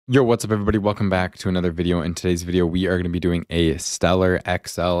Yo, what's up, everybody? Welcome back to another video. In today's video, we are going to be doing a Stellar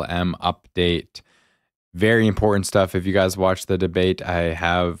XLM update. Very important stuff. If you guys watch the debate, I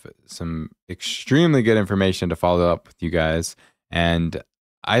have some extremely good information to follow up with you guys. And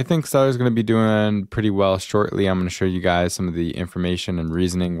I think Stellar is going to be doing pretty well shortly. I'm going to show you guys some of the information and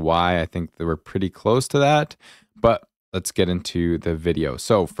reasoning why I think that we're pretty close to that. But let's get into the video.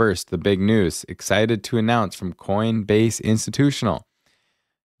 So first, the big news. Excited to announce from Coinbase Institutional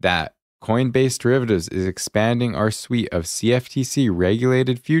that Coinbase Derivatives is expanding our suite of CFTC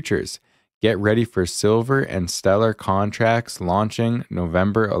regulated futures. Get ready for Silver and Stellar contracts launching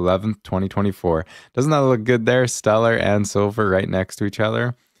November 11th, 2024. Doesn't that look good there? Stellar and Silver right next to each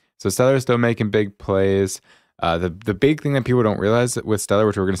other. So Stellar is still making big plays. The big thing that people don't realize with Stellar,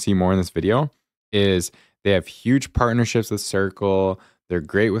 which we're going to see more in this video, is they have huge partnerships with Circle. They're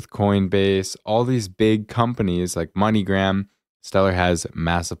great with Coinbase. All these big companies like MoneyGram, Stellar has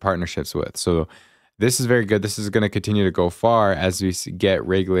massive partnerships with. So this is very good. This is going to continue to go far as we get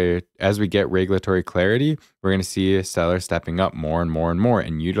regulatory clarity. We're going to see Stellar stepping up more and more and more,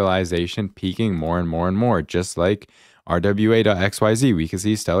 and utilization peaking more and more and more, just like RWA.XYZ. We can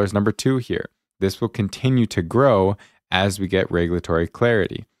see Stellar's number 2 here. This will continue to grow as we get regulatory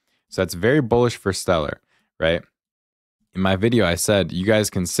clarity. So that's very bullish for Stellar, right? In my video, I said you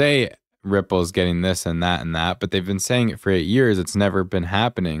guys can say Ripple's getting this and that, but they've been saying it for 8 years. It's never been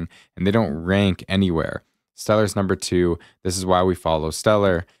happening, and they don't rank anywhere. Stellar's number 2. This is why we follow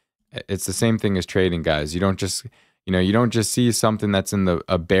Stellar. It's the same thing as trading, guys. You don't just see something that's in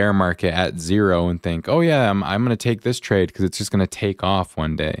a bear market at 0 and think, oh yeah, I'm going to take this trade because it's just going to take off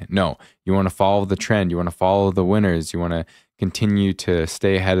one day. No, you want to follow the trend. You want to follow the winners. You want to continue to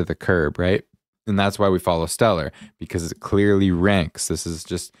stay ahead of the curve, right? And that's why we follow Stellar, because it clearly ranks. This is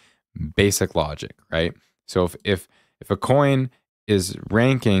just basic logic, right? So if a coin is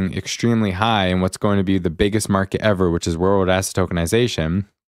ranking extremely high in what's going to be the biggest market ever, which is world asset tokenization,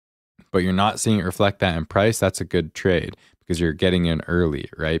 but you're not seeing it reflect that in price, that's a good trade because you're getting in early,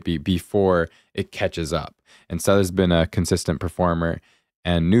 right? Before it catches up. And Stellar's been a consistent performer,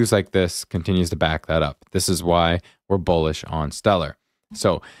 and news like this continues to back that up. This is why we're bullish on Stellar.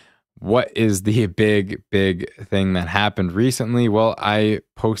 So what is the big thing that happened recently? Well, I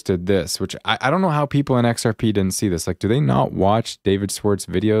posted this, which I don't know how people in XRP didn't see this. Like, do they not watch David Schwartz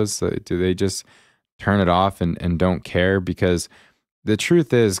videos? Do they just turn it off and don't care? Because the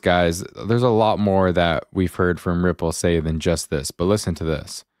truth is, guys, there's a lot more that we've heard from Ripple say than just this. But listen to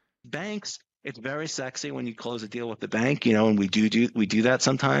this. Banks, it's very sexy when you close a deal with the bank, and we do that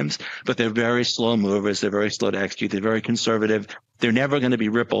sometimes, but they're very slow movers. They're very slow to execute. They're very conservative. They're never going to be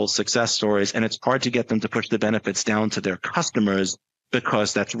Ripple success stories, and it's hard to get them to push the benefits down to their customers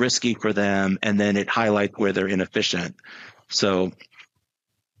because that's risky for them, and then it highlights where they're inefficient. So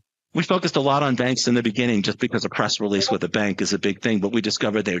we focused a lot on banks in the beginning just because a press release with a bank is a big thing, but we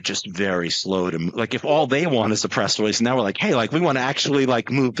discovered they're just very slow to move. Like, if all they want is a press release, now we're like, hey, like, we want to actually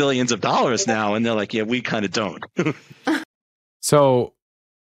like move billions of dollars now. And they're like, yeah, we kind of don't. So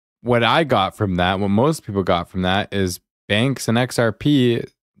what I got from that, what most people got from that, is banks and XRP,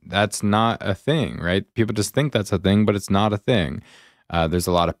 that's not a thing, right? People just think that's a thing, but it's not a thing. There's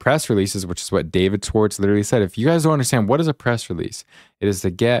a lot of press releases, which is what David Schwartz literally said. If you guys don't understand, what is a press release? It is to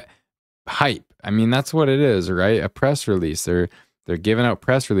get hype. I mean, that's what it is, right? A press release. They're giving out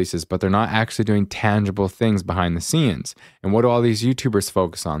press releases, but they're not actually doing tangible things behind the scenes. And what do all these YouTubers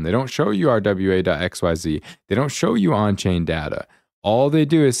focus on? They don't show you RWA.XYZ. They don't show you on-chain data. All they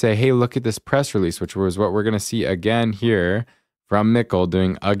do is say, hey, look at this press release, which was what we're going to see again here from Mikkel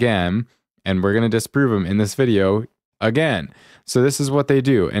doing again, and we're going to disprove him in this video again. So this is what they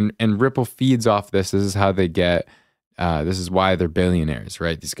do, and Ripple feeds off this. This is how they get. This is why they're billionaires,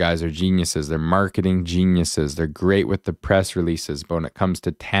 right? These guys are geniuses. They're marketing geniuses. They're great with the press releases, but when it comes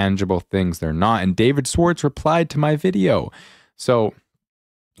to tangible things, they're not. And David Schwartz replied to my video. So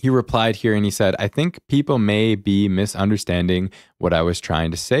he replied here and he said, I think people may be misunderstanding what I was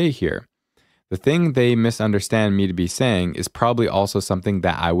trying to say here. The thing they misunderstand me to be saying is probably also something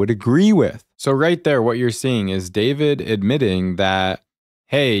that I would agree with. So right there, what you're seeing is David admitting that,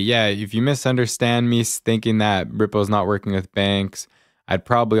 hey, yeah, if you misunderstand me thinking that Ripple's not working with banks, I'd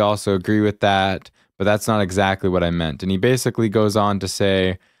probably also agree with that, but that's not exactly what I meant. And he basically goes on to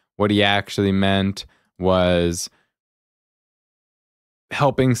say what he actually meant was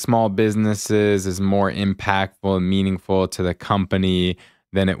helping small businesses is more impactful and meaningful to the company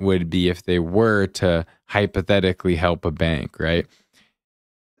than it would be if they were to hypothetically help a bank, right?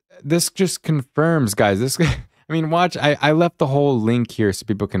 This just confirms, guys, this I mean, watch, I left the whole link here so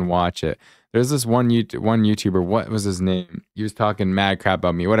people can watch it. There's this one YouTuber. What was his name? He was talking mad crap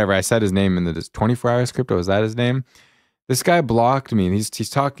about me. Whatever. I said his name in the 24 Hours Crypto. Is that his name? This guy blocked me. And he's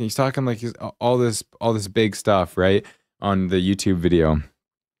talking like he's all this big stuff, right, on the YouTube video.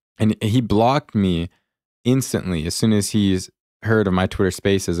 And he blocked me instantly as soon as he's heard of my Twitter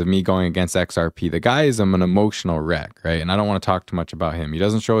Spaces of me going against XRP. The guy is an emotional wreck, right? And I don't want to talk too much about him. He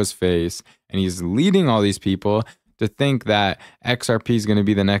doesn't show his face, and he's leading all these people to think that XRP is going to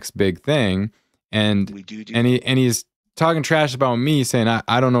be the next big thing. And he's talking trash about me, saying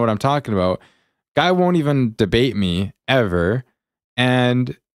I don't know what I'm talking about. Guy won't even debate me ever,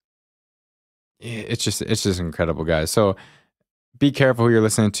 and it's just incredible, guys. So be careful who you're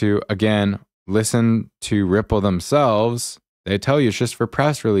listening to. Again, listen to Ripple themselves. They tell you it's just for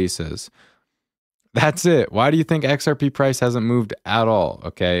press releases. That's it. Why do you think XRP price hasn't moved at all?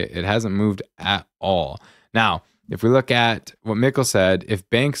 Okay, it hasn't moved at all. Now, if we look at what Mikkel said, if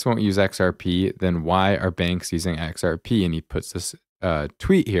banks won't use XRP, then why are banks using XRP? And he puts this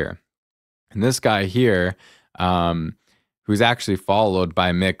tweet here. And this guy here, who's actually followed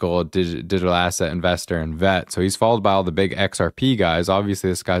by Mikkel, digital asset investor and vet. So he's followed by all the big XRP guys. Obviously,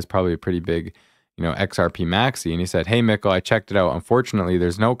 this guy's probably a pretty big, XRP maxi. And he said, hey, Mikkel, I checked it out. Unfortunately,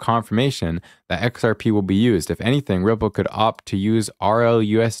 there's no confirmation that XRP will be used. If anything, Ripple could opt to use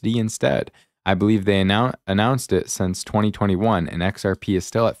RLUSD instead. I believe they announced it since 2021, and XRP is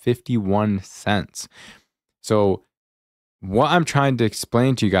still at 51 cents. So what I'm trying to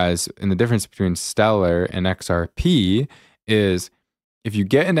explain to you guys in the difference between Stellar and XRP is if you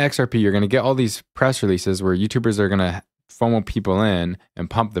get into XRP, you're going to get all these press releases where YouTubers are going to FOMO people in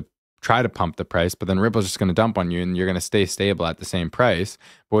and try to pump the price, but then Ripple's just going to dump on you and you're going to stay stable at the same price.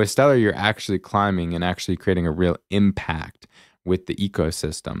 But with Stellar, you're actually climbing and actually creating a real impact with the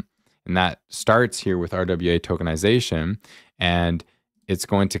ecosystem. And that starts here with RWA tokenization, and it's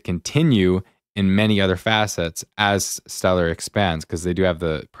going to continue in many other facets as Stellar expands because they do have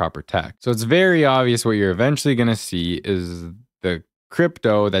the proper tech. So it's very obvious what you're eventually going to see is the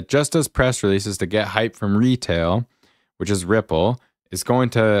crypto that just does press releases to get hype from retail, which is Ripple, is going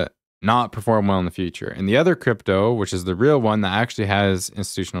to not perform well in the future. And the other crypto, which is the real one that actually has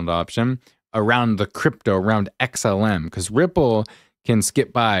institutional adoption around the crypto, around XLM, because Ripple can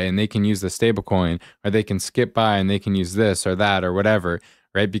skip by and they can use the stablecoin, or they can skip by and they can use this or that or whatever,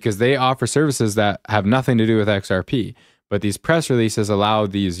 right? Because they offer services that have nothing to do with XRP. But these press releases allow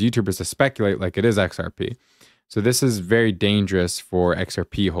these YouTubers to speculate like it is XRP. So this is very dangerous for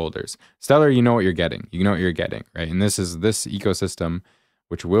XRP holders. Stellar, you know what you're getting. You know what you're getting, right? And this ecosystem,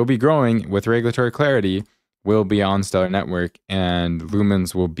 which will be growing with regulatory clarity, will be on Stellar Network, and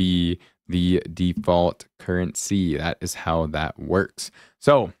Lumens will be the default currency. That is how that works.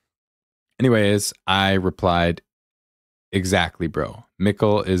 So anyways, I replied, exactly, bro.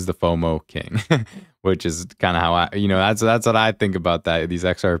 Mikkel is the FOMO king, which is kind of how that's what I think about these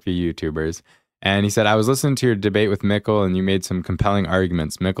XRP YouTubers. And he said, I was listening to your debate with Mikkel and you made some compelling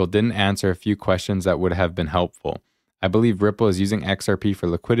arguments. Mikkel didn't answer a few questions that would have been helpful. I believe Ripple is using XRP for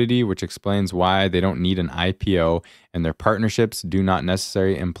liquidity, which explains why they don't need an IPO, and their partnerships do not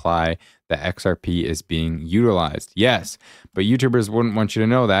necessarily imply that XRP is being utilized. Yes, but YouTubers wouldn't want you to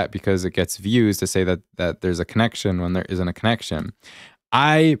know that because it gets views to say that there's a connection when there isn't a connection.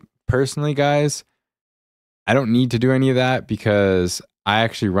 I personally, guys, I don't need to do any of that because I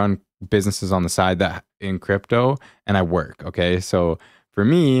actually run businesses on the side that in crypto and I work. Okay, so for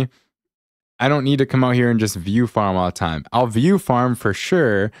me, I don't need to come out here and just view farm all the time. I'll view farm for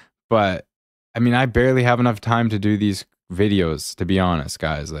sure, but I mean, I barely have enough time to do these videos, to be honest,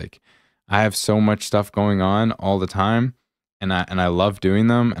 guys. Like, I have so much stuff going on all the time, and I love doing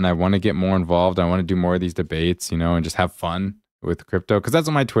them, and I want to get more involved. I want to do more of these debates, and just have fun with crypto, because that's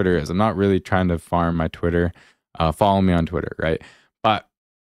what my Twitter is. I'm not really trying to farm my Twitter. Follow me on Twitter, right? But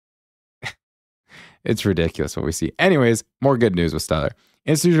it's ridiculous what we see. Anyways, more good news with Stellar.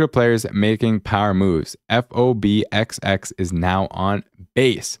 Institutional players making power moves. FOBXX is now on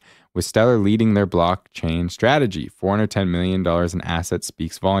base, with Stellar leading their blockchain strategy. $410 million in assets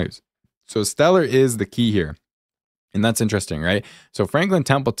speaks volumes. So Stellar is the key here. And that's interesting, right? So Franklin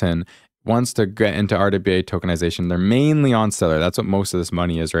Templeton wants to get into RWA tokenization. They're mainly on Stellar. That's what most of this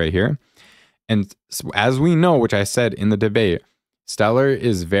money is right here. And as we know, which I said in the debate, Stellar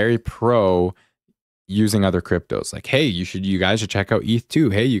is very pro using other cryptos. Like, hey, you guys should check out ETH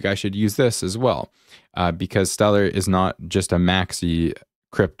too. Hey, you guys should use this as well. Because Stellar is not just a maxi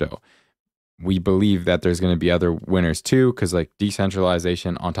crypto. We believe that there's going to be other winners too, because like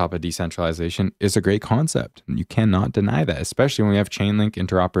decentralization on top of decentralization is a great concept. You cannot deny that, especially when we have Chainlink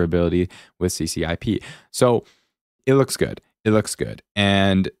interoperability with CCIP. So it looks good. It looks good.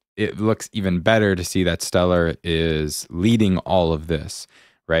 And it looks even better to see that Stellar is leading all of this,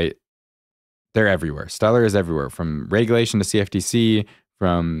 right? They're everywhere. Stellar is everywhere, from regulation to CFTC,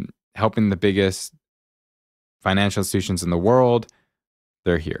 from helping the biggest financial institutions in the world.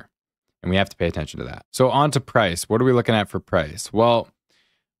 They're here, and we have to pay attention to that. So on to price. What are we looking at for price? Well,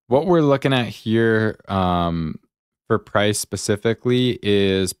 what we're looking at here for price specifically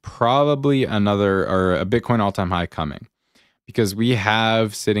is probably another or a Bitcoin all-time high coming, because we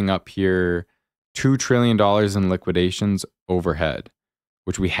have sitting up here $2 trillion in liquidations overhead,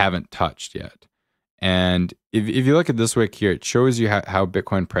 which we haven't touched yet. And if you look at this wick here, it shows you how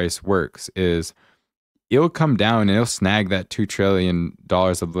Bitcoin price works. Is it'll come down and it'll snag that $2 trillion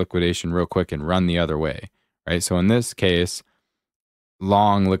of liquidation real quick and run the other way, right? So in this case,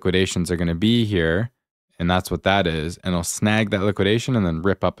 long liquidations are going to be here, and that's what that is, and it'll snag that liquidation and then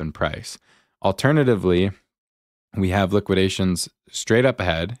rip up in price. Alternatively, we have liquidations straight up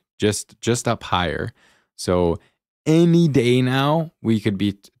ahead, just up higher. So any day now, we could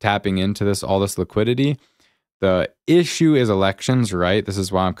be tapping into all this liquidity. The issue is elections, right? This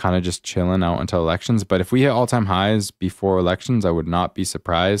is why I'm kind of just chilling out until elections. But if we hit all-time highs before elections, I would not be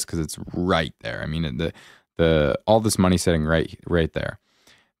surprised, because it's right there. I mean, the all this money sitting right there.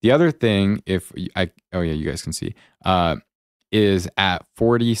 The other thing, you guys can see, is at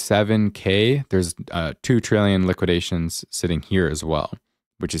 47K, there's 2 trillion liquidations sitting here as well,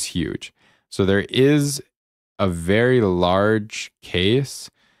 which is huge. So there is a very large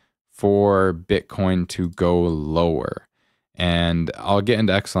case for Bitcoin to go lower. And I'll get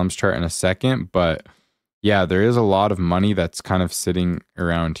into XLM's chart in a second, but yeah, there is a lot of money that's kind of sitting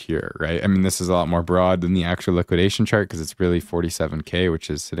around here, right? I mean, this is a lot more broad than the actual liquidation chart, because it's really 47K, which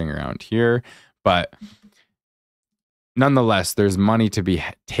is sitting around here. But nonetheless, there's money to be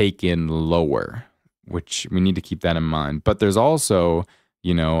taken lower, which we need to keep that in mind. But there's also,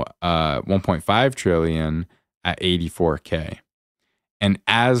 1.5 trillion at 84K. And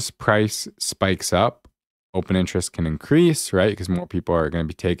as price spikes up, open interest can increase, right? Because more people are going to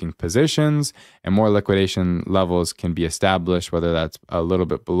be taking positions, and more liquidation levels can be established, whether that's a little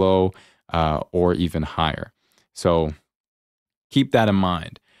bit below or even higher. So keep that in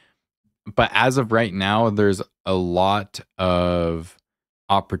mind. But as of right now, there's a lot of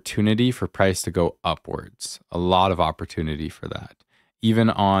opportunity for price to go upwards. A lot of opportunity for that. Even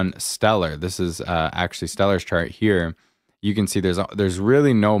on Stellar, this is actually Stellar's chart here. You can see there's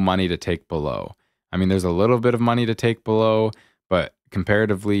really no money to take below. I mean, there's a little bit of money to take below, but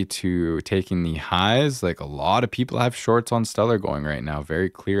comparatively to taking the highs, like, a lot of people have shorts on Stellar going right now very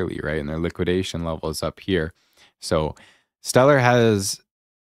clearly, right? And their liquidation level is up here. So Stellar has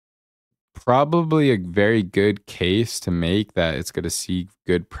probably a very good case to make that it's going to see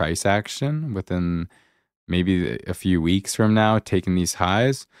good price action within maybe a few weeks from now, taking these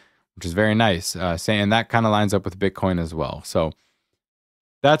highs, which is very nice. And that kind of lines up with Bitcoin as well. So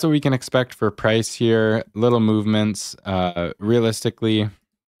that's what we can expect for price here. Little movements. Realistically,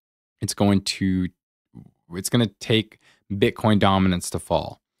 it's going to take Bitcoin dominance to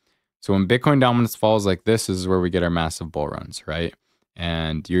fall. So when Bitcoin dominance falls like this is where we get our massive bull runs, right?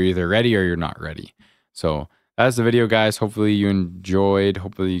 And you're either ready or you're not ready. So that's the video, guys. Hopefully you enjoyed.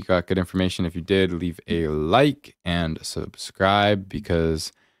 Hopefully you got good information. If you did, leave a like and subscribe,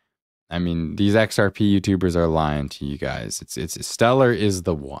 because I mean, these XRP YouTubers are lying to you guys. It's Stellar is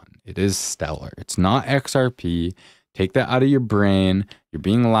the one. It is Stellar. It's not XRP. Take that out of your brain. You're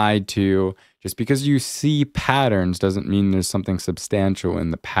being lied to. Just because you see patterns doesn't mean there's something substantial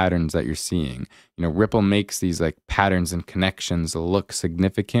in the patterns that you're seeing. Ripple makes these like patterns and connections look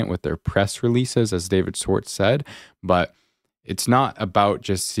significant with their press releases, as David Schwartz said, but it's not about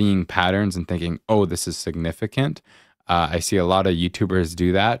just seeing patterns and thinking, oh, this is significant. I see a lot of YouTubers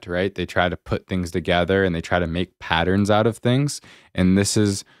do that, right? They try to put things together and they try to make patterns out of things. And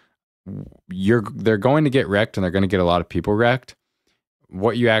they're going to get wrecked, and they're going to get a lot of people wrecked.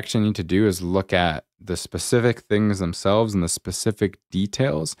 What you actually need to do is look at the specific things themselves and the specific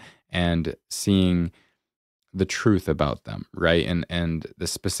details, and seeing the truth about them, right? And the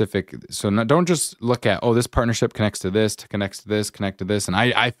specific. So don't just look at, oh, this partnership connects to this, connect to this, and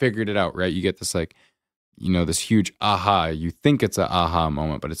I figured it out, right? You get this like, this huge aha. You think it's an aha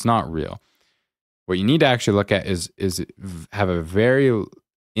moment, but it's not real. What you need to actually look at is have a very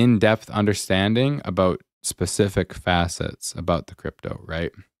in-depth understanding about specific facets about the crypto,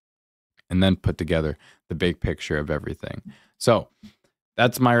 right? And then put together the big picture of everything. So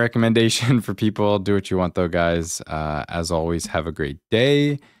that's my recommendation for people. Do what you want though, guys. As always, have a great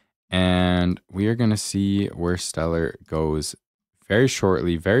day. And we are going to see where Stellar goes very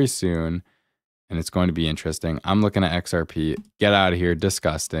shortly, very soon. and it's going to be interesting. I'm looking at XRP. Get out of here.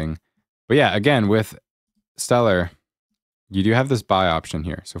 Disgusting. But yeah, again, with Stellar, you do have this buy option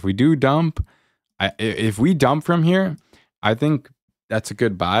here. So if we do dump, if we dump from here, I think that's a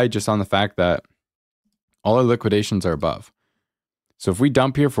good buy just on the fact that all our liquidations are above. So if we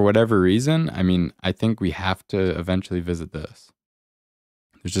dump here for whatever reason, I mean, I think we have to eventually visit this.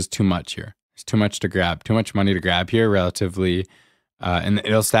 There's just too much here. There's too much to grab, too much money to grab here relatively. And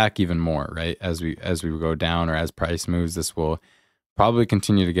it'll stack even more, right? As we go down or as price moves, this will probably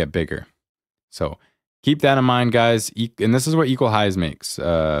continue to get bigger. So keep that in mind, guys. And this is what equal highs makes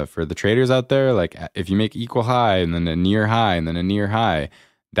for the traders out there. Like if you make equal high and then a near high and then a near high,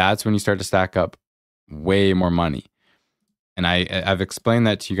 that's when you start to stack up way more money. And I've explained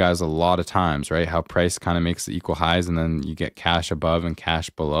that to you guys a lot of times, right? How price kind of makes the equal highs and then you get cash above and cash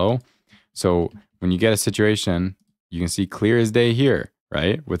below. So when you get a situation, you can see clear as day here,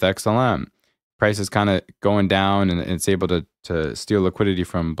 right? With XLM, price is kind of going down and it's able to steal liquidity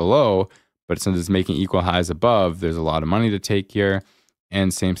from below, but since it's making equal highs above, there's a lot of money to take here.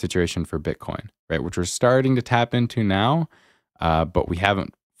 And same situation for Bitcoin, right? Which we're starting to tap into now, but we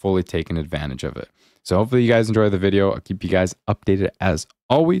haven't fully taken advantage of it. So hopefully you guys enjoy the video. I'll keep you guys updated as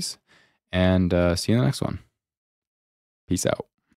always, and see you in the next one. Peace out.